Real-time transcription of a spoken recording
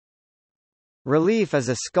Relief is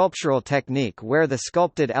a sculptural technique where the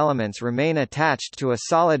sculpted elements remain attached to a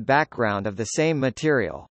solid background of the same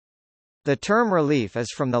material. The term relief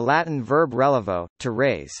is from the Latin verb relevo, to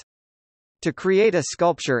raise. To create a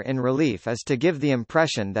sculpture in relief is to give the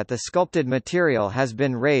impression that the sculpted material has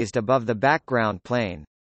been raised above the background plane.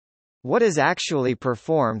 What is actually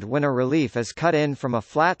performed when a relief is cut in from a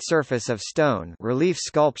flat surface of stone, relief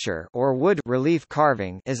sculpture, or wood, relief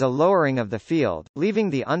carving, is a lowering of the field, leaving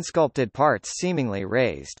the unsculpted parts seemingly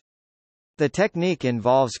raised. The technique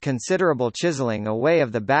involves considerable chiseling away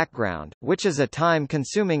of the background, which is a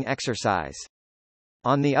time-consuming exercise.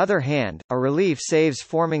 On the other hand, a relief saves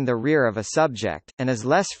forming the rear of a subject, and is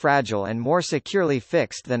less fragile and more securely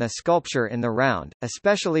fixed than a sculpture in the round,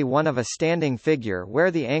 especially one of a standing figure where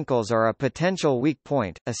the ankles are a potential weak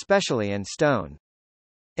point, especially in stone.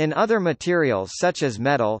 In other materials such as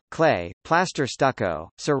metal, clay, plaster stucco,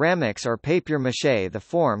 ceramics or papier-mâché, the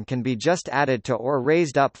form can be just added to or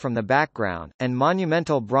raised up from the background, and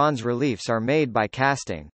monumental bronze reliefs are made by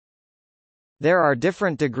casting. There are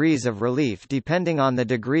different degrees of relief depending on the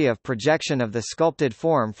degree of projection of the sculpted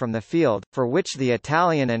form from the field, for which the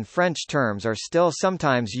Italian and French terms are still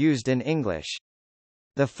sometimes used in English.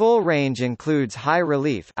 The full range includes high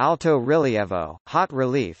relief, alto rilievo, hot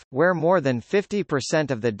relief, where more than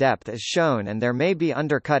 50% of the depth is shown and there may be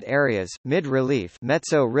undercut areas, mid relief,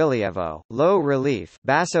 mezzo rilievo, low relief,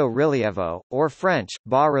 basso rilievo, or French,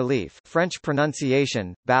 bas-relief, French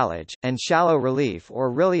pronunciation, ballage, and shallow relief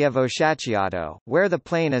or rilievo sciacciato, where the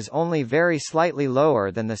plane is only very slightly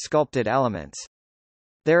lower than the sculpted elements.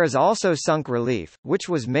 There is also sunk relief, which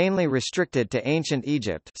was mainly restricted to ancient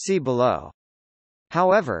Egypt, see below.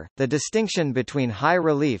 However, the distinction between high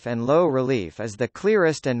relief and low relief is the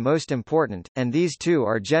clearest and most important, and these two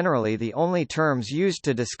are generally the only terms used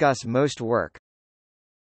to discuss most work.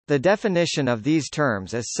 The definition of these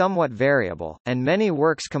terms is somewhat variable, and many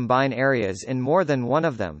works combine areas in more than one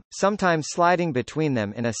of them, sometimes sliding between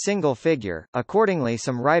them in a single figure. Accordingly,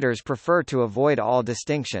 some writers prefer to avoid all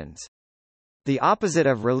distinctions. The opposite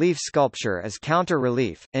of relief sculpture is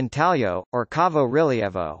counter-relief, intaglio, or cavo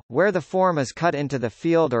rilievo, where the form is cut into the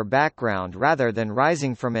field or background rather than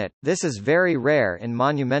rising from it. This is very rare in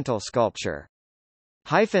monumental sculpture.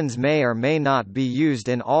 Hyphens may or may not be used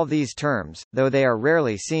in all these terms, though they are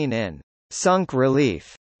rarely seen in sunk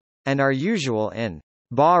relief, and are usual in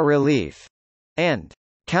bas-relief and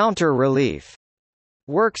counter-relief.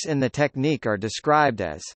 Works in the technique are described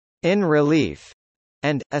as in relief,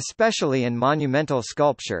 and, especially in monumental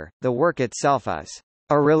sculpture, the work itself is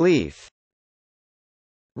a relief.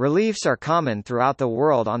 Reliefs are common throughout the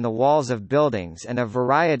world on the walls of buildings and a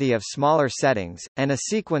variety of smaller settings, and a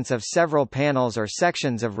sequence of several panels or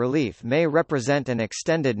sections of relief may represent an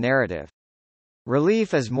extended narrative.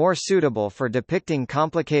 Relief is more suitable for depicting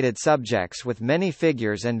complicated subjects with many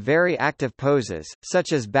figures and very active poses,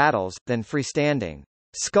 such as battles, than freestanding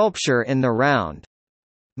sculpture in the round.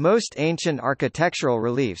 Most ancient architectural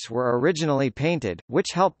reliefs were originally painted,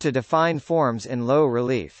 which helped to define forms in low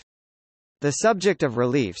relief. The subject of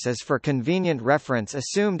reliefs is for convenient reference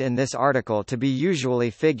assumed in this article to be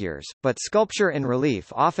usually figures, but sculpture in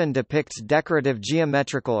relief often depicts decorative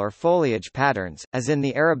geometrical or foliage patterns, as in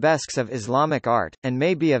the arabesques of Islamic art, and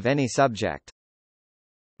may be of any subject.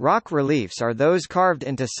 Rock reliefs are those carved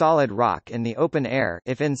into solid rock in the open air.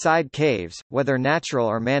 If inside caves, whether natural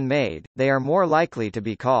or man-made, they are more likely to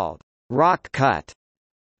be called rock cut.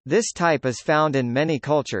 This type is found in many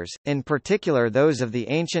cultures, in particular those of the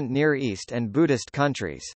ancient Near East and Buddhist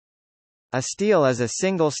countries. A stele is a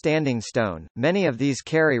single standing stone. Many of these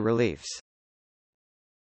carry reliefs.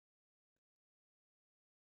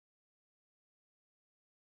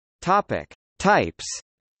 Topic: Types.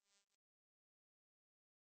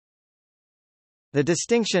 The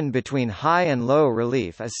distinction between high and low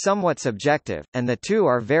relief is somewhat subjective, and the two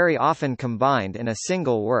are very often combined in a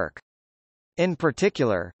single work. In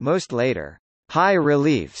particular, most later high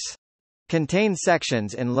reliefs contain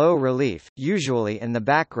sections in low relief, usually in the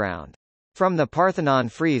background. From the Parthenon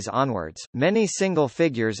frieze onwards, many single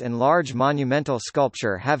figures in large monumental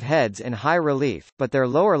sculpture have heads in high relief, but their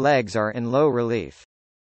lower legs are in low relief.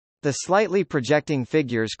 The slightly projecting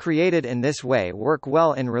figures created in this way work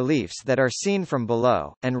well in reliefs that are seen from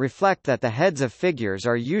below, and reflect that the heads of figures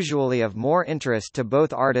are usually of more interest to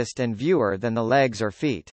both artist and viewer than the legs or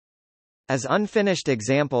feet. As unfinished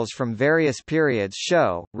examples from various periods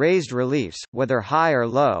show, raised reliefs, whether high or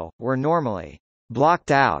low, were normally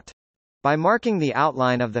blocked out by marking the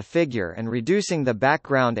outline of the figure and reducing the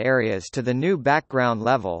background areas to the new background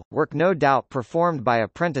level, work no doubt performed by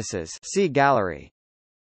apprentices. See gallery.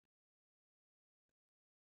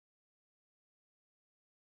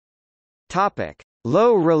 Topic: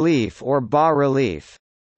 Low relief or bas-relief.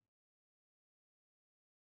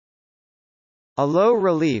 A low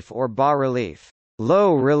relief or bas-relief,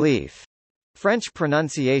 low relief, French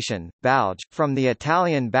pronunciation, bauge, from the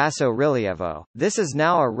Italian basso-rilievo, this is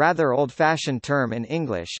now a rather old-fashioned term in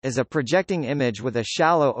English, is a projecting image with a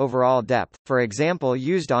shallow overall depth, for example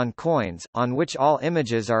used on coins, on which all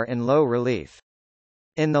images are in low relief.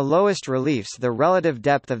 In the lowest reliefs the relative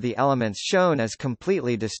depth of the elements shown is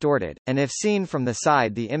completely distorted, and if seen from the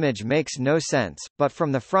side the image makes no sense, but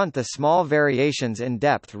from the front the small variations in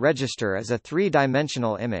depth register as a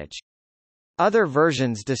three-dimensional image. Other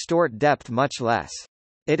versions distort depth much less.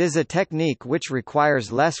 It is a technique which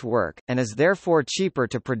requires less work, and is therefore cheaper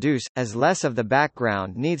to produce, as less of the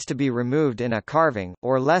background needs to be removed in a carving,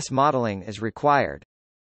 or less modeling is required.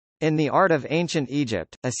 In the art of ancient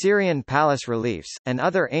Egypt, Assyrian palace reliefs, and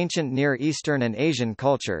other ancient Near Eastern and Asian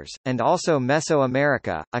cultures, and also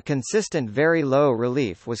Mesoamerica, a consistent very low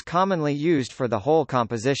relief was commonly used for the whole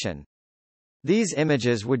composition. These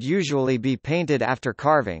images would usually be painted after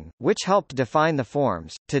carving, which helped define the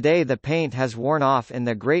forms. Today the paint has worn off in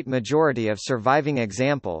the great majority of surviving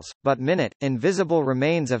examples, but minute, invisible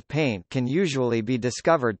remains of paint can usually be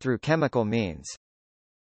discovered through chemical means.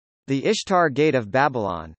 The Ishtar Gate of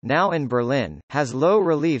Babylon, now in Berlin, has low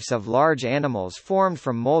reliefs of large animals formed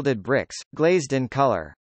from molded bricks, glazed in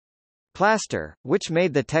color. Plaster, which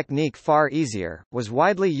made the technique far easier, was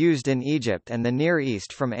widely used in Egypt and the Near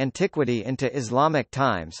East from antiquity into Islamic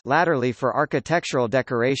times, latterly for architectural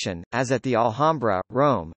decoration, as at the Alhambra,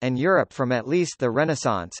 Rome, and Europe from at least the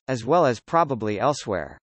Renaissance, as well as probably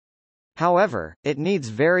elsewhere. However, it needs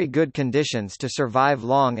very good conditions to survive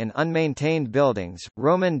long in unmaintained buildings.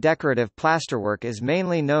 Roman decorative plasterwork is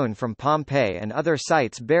mainly known from Pompeii and other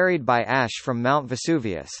sites buried by ash from Mount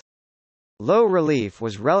Vesuvius. Low relief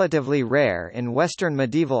was relatively rare in Western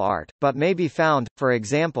medieval art, but may be found, for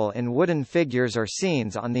example in wooden figures or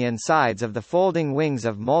scenes on the insides of the folding wings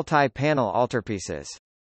of multi-panel altarpieces.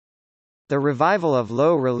 The revival of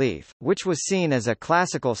low relief, which was seen as a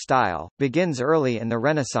classical style, begins early in the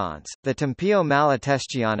Renaissance. The Tempio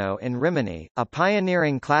Malatestiano in Rimini, a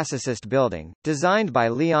pioneering classicist building, designed by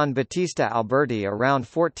Leon Battista Alberti around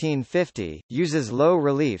 1450, uses low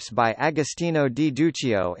reliefs by Agostino di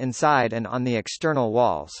Duccio inside and on the external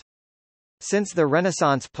walls. Since the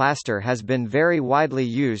Renaissance plaster has been very widely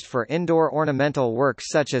used for indoor ornamental works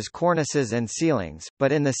such as cornices and ceilings,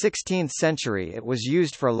 but in the 16th century it was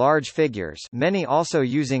used for large figures, many also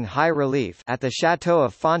using high relief, at the Château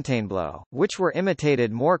of Fontainebleau, which were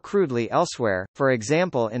imitated more crudely elsewhere, for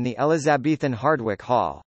example in the Elizabethan Hardwicke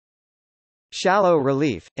Hall. Shallow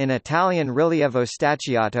relief, in Italian rilievo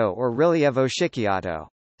stacciato or rilievo scicchiato,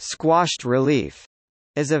 squashed relief,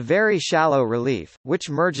 is a very shallow relief, which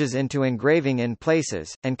merges into engraving in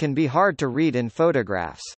places, and can be hard to read in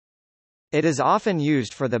photographs. It is often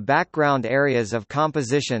used for the background areas of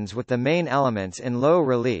compositions with the main elements in low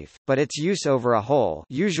relief, but its use over a whole,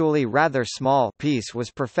 usually rather small, piece was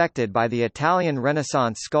perfected by the Italian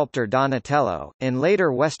Renaissance sculptor Donatello. In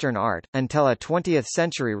later Western art, until a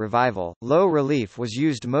 20th-century revival, low relief was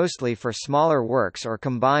used mostly for smaller works or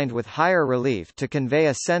combined with higher relief to convey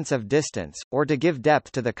a sense of distance, or to give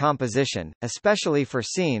depth to the composition, especially for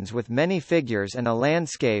scenes with many figures and a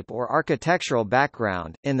landscape or architectural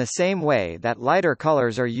background, in the same way that lighter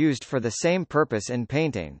colors are used for the same purpose in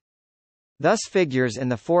painting. Thus figures in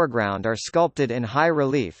the foreground are sculpted in high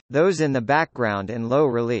relief, those in the background in low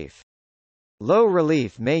relief. Low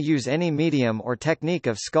relief may use any medium or technique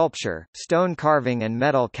of sculpture, stone carving and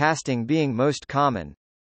metal casting being most common.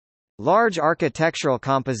 Large architectural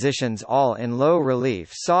compositions all in low relief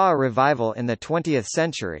saw a revival in the 20th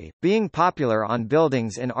century, being popular on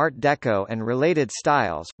buildings in Art Deco and related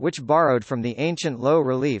styles, which borrowed from the ancient low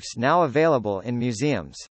reliefs now available in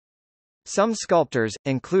museums. Some sculptors,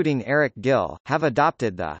 including Eric Gill, have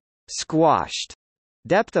adopted the squashed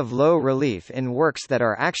depth of low relief in works that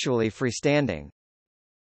are actually freestanding.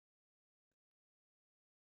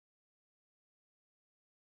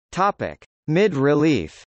 Topic: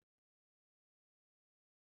 Mid-relief.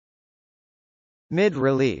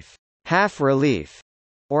 Mid-relief, half-relief,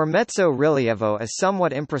 or mezzo-rilievo is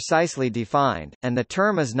somewhat imprecisely defined, and the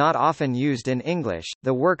term is not often used in English,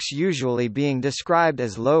 the works usually being described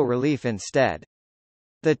as low relief instead.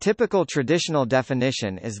 The typical traditional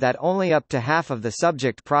definition is that only up to half of the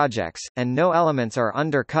subject projects, and no elements are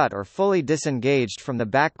undercut or fully disengaged from the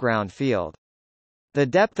background field. The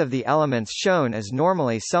depth of the elements shown is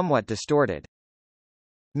normally somewhat distorted.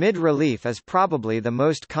 Mid-relief is probably the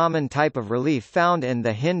most common type of relief found in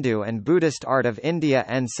the Hindu and Buddhist art of India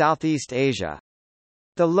and Southeast Asia.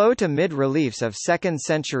 The low to mid-reliefs of 2nd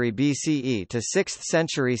century BCE to 6th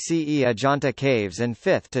century CE Ajanta caves and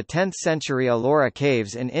 5th to 10th century Ellora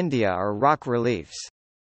caves in India are rock reliefs.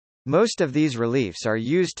 Most of these reliefs are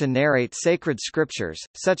used to narrate sacred scriptures,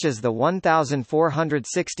 such as the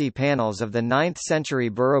 1,460 panels of the 9th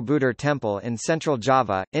century Borobudur temple in central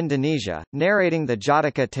Java, Indonesia, narrating the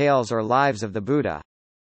Jataka tales or lives of the Buddha.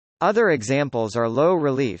 Other examples are low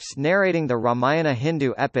reliefs narrating the Ramayana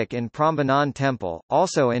Hindu epic in Prambanan Temple,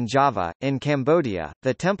 also in Java. In Cambodia,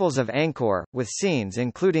 the temples of Angkor, with scenes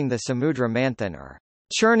including the Samudra Manthan or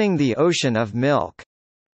churning the ocean of milk,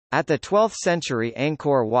 at the 12th century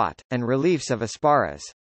Angkor Wat, and reliefs of Apsaras.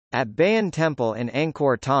 At Bayan Temple in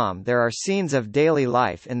Angkor Thom there are scenes of daily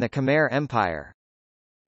life in the Khmer Empire.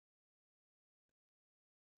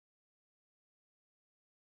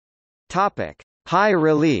 Topic: High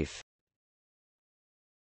relief.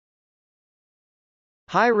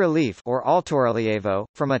 High relief or altorilievo,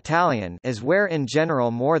 from Italian, is where in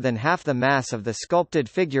general more than half the mass of the sculpted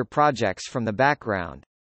figure projects from the background.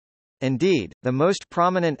 Indeed, the most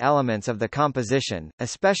prominent elements of the composition,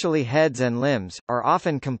 especially heads and limbs, are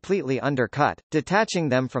often completely undercut, detaching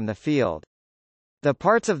them from the field. The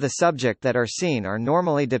parts of the subject that are seen are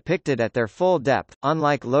normally depicted at their full depth,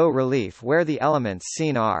 unlike low relief where the elements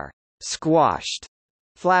seen are squashed,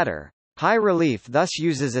 flatter. High relief thus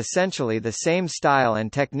uses essentially the same style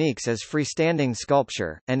and techniques as freestanding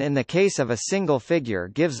sculpture, and in the case of a single figure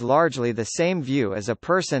gives largely the same view as a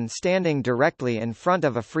person standing directly in front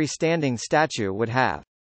of a freestanding statue would have.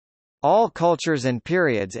 All cultures and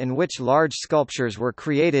periods in which large sculptures were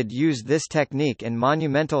created used this technique in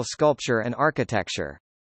monumental sculpture and architecture.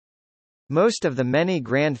 Most of the many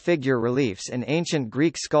grand figure reliefs in ancient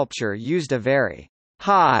Greek sculpture used a very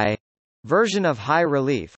high version of high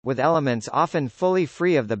relief, with elements often fully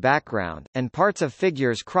free of the background, and parts of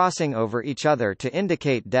figures crossing over each other to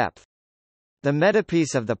indicate depth. The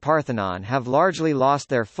metapiece of the Parthenon have largely lost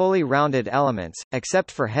their fully rounded elements,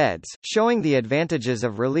 except for heads, showing the advantages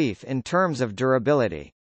of relief in terms of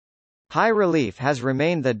durability. High relief has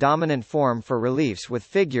remained the dominant form for reliefs with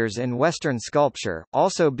figures in Western sculpture,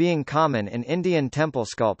 also being common in Indian temple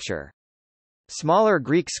sculpture. Smaller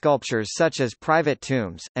Greek sculptures such as private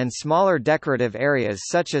tombs, and smaller decorative areas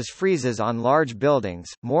such as friezes on large buildings,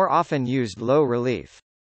 more often used low relief.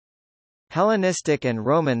 Hellenistic and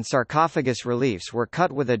Roman sarcophagus reliefs were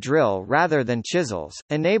cut with a drill rather than chisels,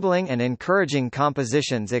 enabling and encouraging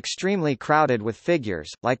compositions extremely crowded with figures,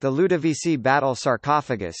 like the Ludovisi battle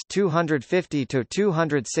sarcophagus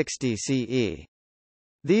 250–260 CE.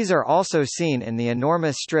 These are also seen in the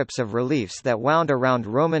enormous strips of reliefs that wound around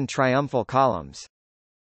Roman triumphal columns.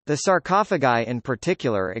 The sarcophagi in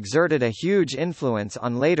particular exerted a huge influence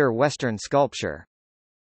on later Western sculpture.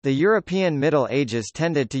 The European Middle Ages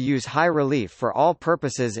tended to use high relief for all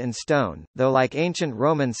purposes in stone, though like ancient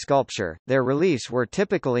Roman sculpture, their reliefs were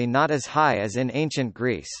typically not as high as in ancient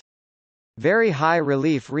Greece. Very high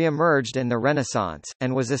relief re-emerged in the Renaissance,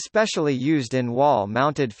 and was especially used in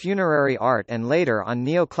wall-mounted funerary art and later on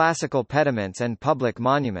neoclassical pediments and public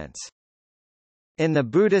monuments. In the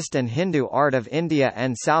Buddhist and Hindu art of India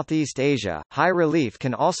and Southeast Asia, high relief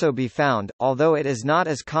can also be found, although it is not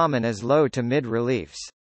as common as low to mid reliefs.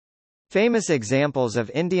 Famous examples of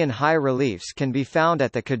Indian high reliefs can be found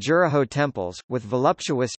at the Khajuraho temples, with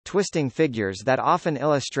voluptuous, twisting figures that often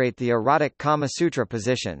illustrate the erotic Kama Sutra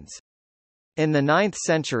positions. In the 9th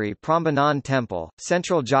century Prambanan Temple,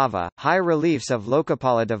 Central Java, high reliefs of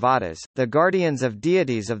Lokapala Devatas, the guardians of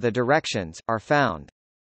deities of the directions, are found.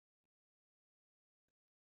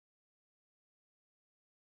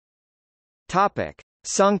 Topic: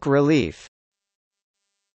 Sunk relief.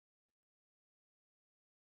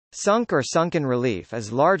 Sunk or sunken relief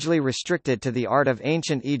is largely restricted to the art of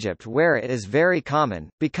ancient Egypt where it is very common,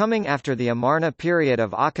 becoming after the Amarna period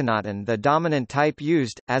of Akhenaten the dominant type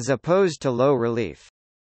used, as opposed to low relief.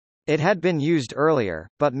 It had been used earlier,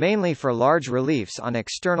 but mainly for large reliefs on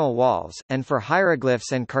external walls, and for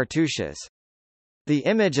hieroglyphs and cartouches. The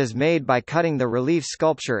image is made by cutting the relief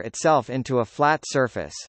sculpture itself into a flat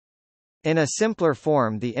surface. In a simpler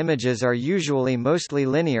form the images are usually mostly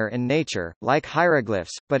linear in nature, like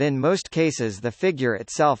hieroglyphs, but in most cases the figure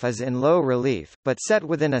itself is in low relief, but set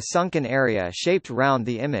within a sunken area shaped round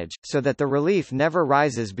the image, so that the relief never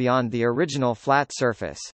rises beyond the original flat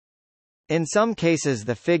surface. In some cases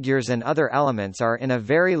the figures and other elements are in a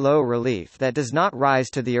very low relief that does not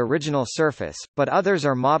rise to the original surface, but others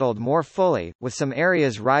are modeled more fully, with some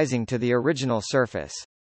areas rising to the original surface.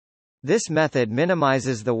 This method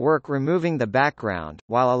minimizes the work removing the background,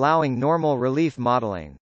 while allowing normal relief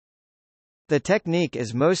modeling. The technique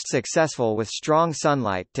is most successful with strong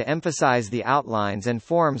sunlight to emphasize the outlines and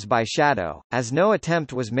forms by shadow, as no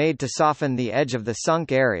attempt was made to soften the edge of the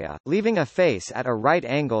sunk area, leaving a face at a right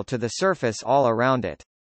angle to the surface all around it.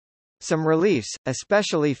 Some reliefs,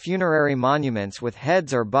 especially funerary monuments with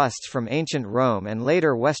heads or busts from ancient Rome and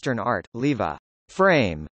later Western art, leave a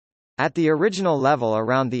frame at the original level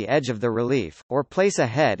around the edge of the relief, or place a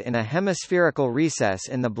head in a hemispherical recess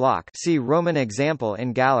in the block. See Roman example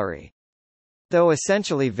in gallery. Though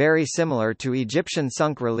essentially very similar to Egyptian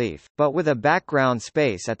sunk relief, but with a background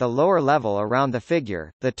space at the lower level around the figure,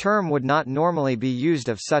 the term would not normally be used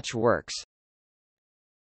of such works.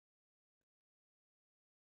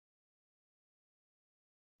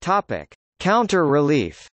 Topic: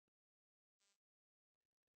 Counter-relief.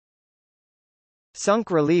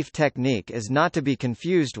 Sunk relief technique is not to be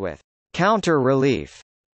confused with counter-relief,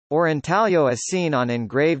 or intaglio as seen on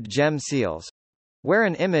engraved gem seals, where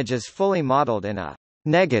an image is fully modeled in a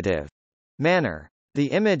negative manner.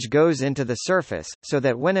 The image goes into the surface, so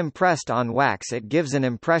that when impressed on wax it gives an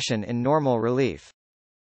impression in normal relief.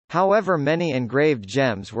 However, many engraved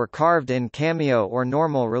gems were carved in cameo or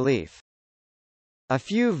normal relief. A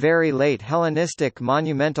few very late Hellenistic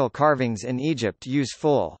monumental carvings in Egypt use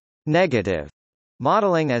full negative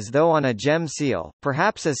modeling as though on a gem seal,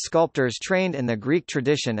 perhaps as sculptors trained in the Greek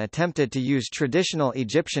tradition attempted to use traditional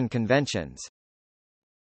Egyptian conventions.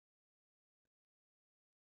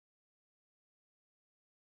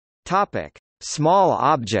 Topic: Small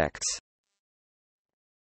objects.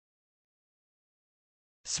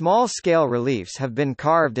 Small-scale reliefs have been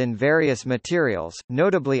carved in various materials,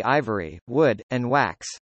 notably ivory, wood, and wax.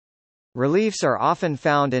 Reliefs are often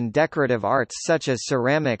found in decorative arts such as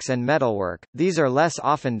ceramics and metalwork. These are less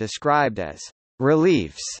often described as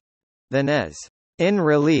reliefs than as in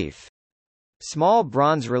relief. Small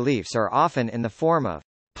bronze reliefs are often in the form of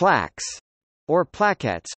plaques or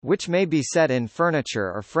plaquettes, which may be set in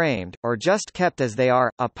furniture or framed, or just kept as they are,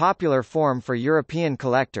 a popular form for European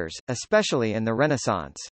collectors, especially in the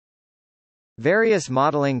Renaissance. Various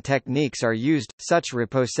modeling techniques are used, such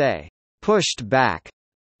repoussé, pushed back,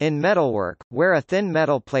 in metalwork, where a thin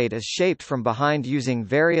metal plate is shaped from behind using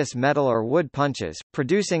various metal or wood punches,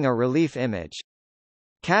 producing a relief image.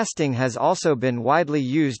 Casting has also been widely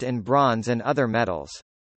used in bronze and other metals.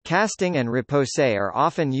 Casting and repoussé are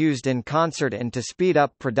often used in concert and to speed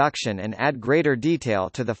up production and add greater detail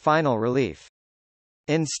to the final relief.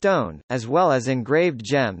 In stone, as well as engraved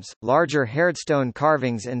gems, larger hairdstone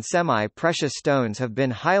carvings in semi-precious stones have been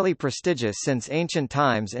highly prestigious since ancient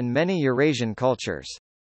times in many Eurasian cultures.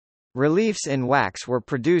 Reliefs in wax were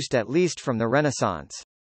produced at least from the Renaissance.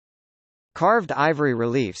 Carved ivory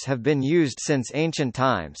reliefs have been used since ancient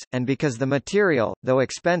times, and because the material, though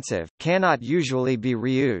expensive, cannot usually be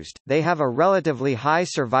reused, they have a relatively high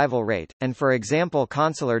survival rate, and for example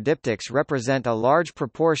consular diptychs represent a large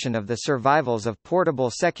proportion of the survivals of portable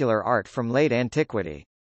secular art from late antiquity.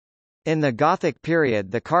 In the Gothic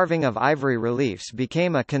period the carving of ivory reliefs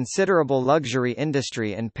became a considerable luxury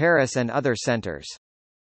industry in Paris and other centres.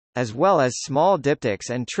 As well as small diptychs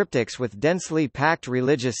and triptychs with densely packed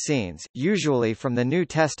religious scenes, usually from the New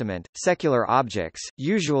Testament, secular objects,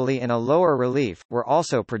 usually in a lower relief, were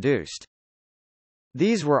also produced.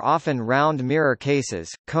 These were often round mirror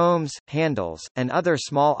cases, combs, handles, and other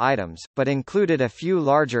small items, but included a few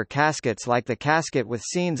larger caskets like the casket with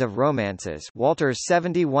scenes of romances Walters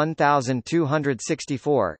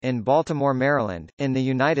 71264 in Baltimore, Maryland, in the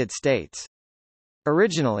United States.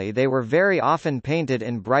 Originally they were very often painted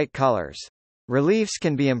in bright colors. Reliefs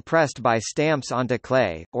can be impressed by stamps onto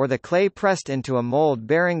clay, or the clay pressed into a mold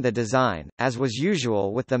bearing the design, as was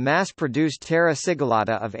usual with the mass-produced terra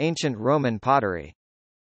sigillata of ancient Roman pottery.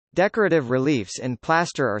 Decorative reliefs in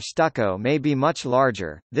plaster or stucco may be much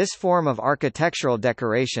larger. This form of architectural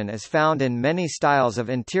decoration is found in many styles of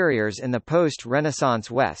interiors in the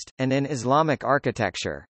post-Renaissance West, and in Islamic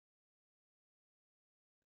architecture.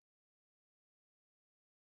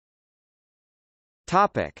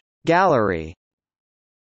 Topic: Gallery.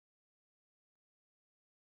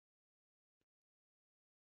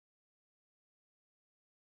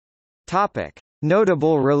 Topic: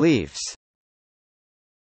 Notable reliefs.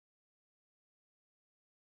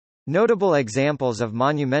 Notable examples of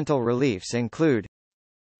monumental reliefs include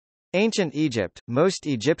Ancient Egypt, most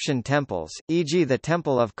Egyptian temples, e.g. the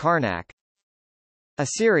Temple of Karnak.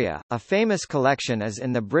 Assyria, a famous collection is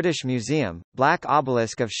in the British Museum, Black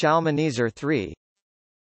Obelisk of Shalmaneser III.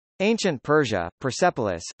 Ancient Persia,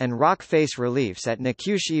 Persepolis, and rock face reliefs at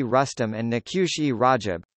Nakush-e-Rustam and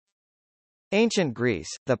Nakush-e-Rajab. Ancient Greece,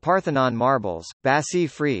 the Parthenon marbles, Bassi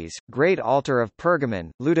frieze, Great Altar of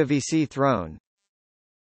Pergamon, Ludovisi throne.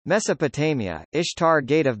 Mesopotamia, Ishtar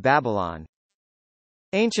Gate of Babylon.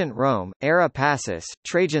 Ancient Rome, Era Passus,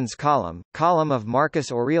 Trajan's Column, Column of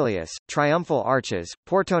Marcus Aurelius, Triumphal Arches,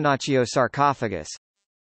 Portonaccio sarcophagus.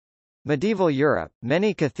 Medieval Europe,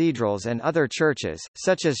 many cathedrals and other churches,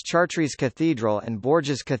 such as Chartres Cathedral and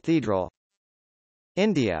Bourges Cathedral.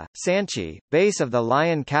 India, Sanchi, base of the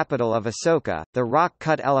lion capital of Asoka, the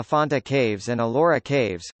rock-cut Elephanta Caves and Ellora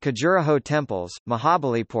Caves, Khajuraho temples,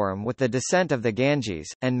 Mahabalipuram with the descent of the Ganges,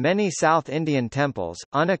 and many South Indian temples,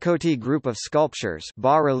 Unakoti group of sculptures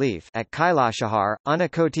bas-relief at Kailashahar,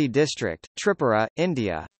 Unakoti district, Tripura,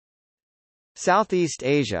 India. Southeast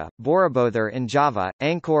Asia, Borobudur in Java,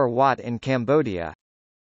 Angkor Wat in Cambodia.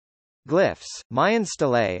 Glyphs, Mayan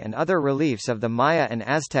stelae and other reliefs of the Maya and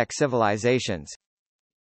Aztec civilizations.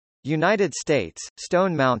 United States,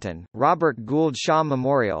 Stone Mountain, Robert Gould Shaw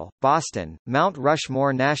Memorial, Boston, Mount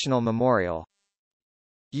Rushmore National Memorial.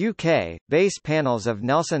 UK, base panels of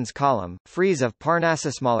Nelson's Column, frieze of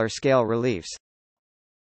Parnassus smaller-scale reliefs.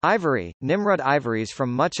 Ivory, Nimrud ivories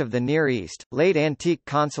from much of the Near East, late antique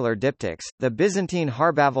consular diptychs, the Byzantine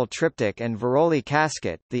Harbavel triptych and Veroli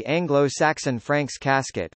casket, the Anglo-Saxon Franks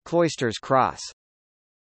casket, Cloisters cross.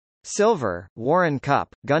 Silver, Warren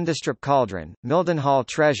Cup, Gundestrup cauldron, Mildenhall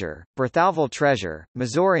treasure, Berthauvel treasure,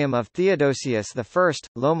 Mausoleum of Theodosius I,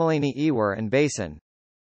 Lomellini Ewer and basin.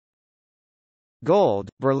 Gold,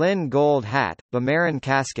 Berlin gold hat, Bamaran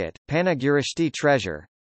casket, Panegyrishti treasure.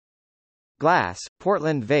 Glass,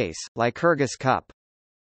 Portland vase, Lycurgus cup.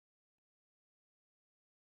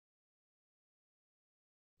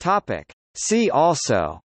 Topic. See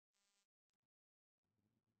also: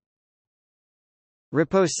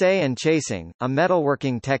 repoussé and chasing, a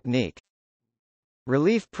metalworking technique.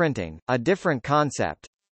 Relief printing, a different concept.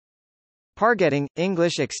 Pargetting,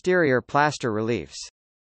 English exterior plaster reliefs.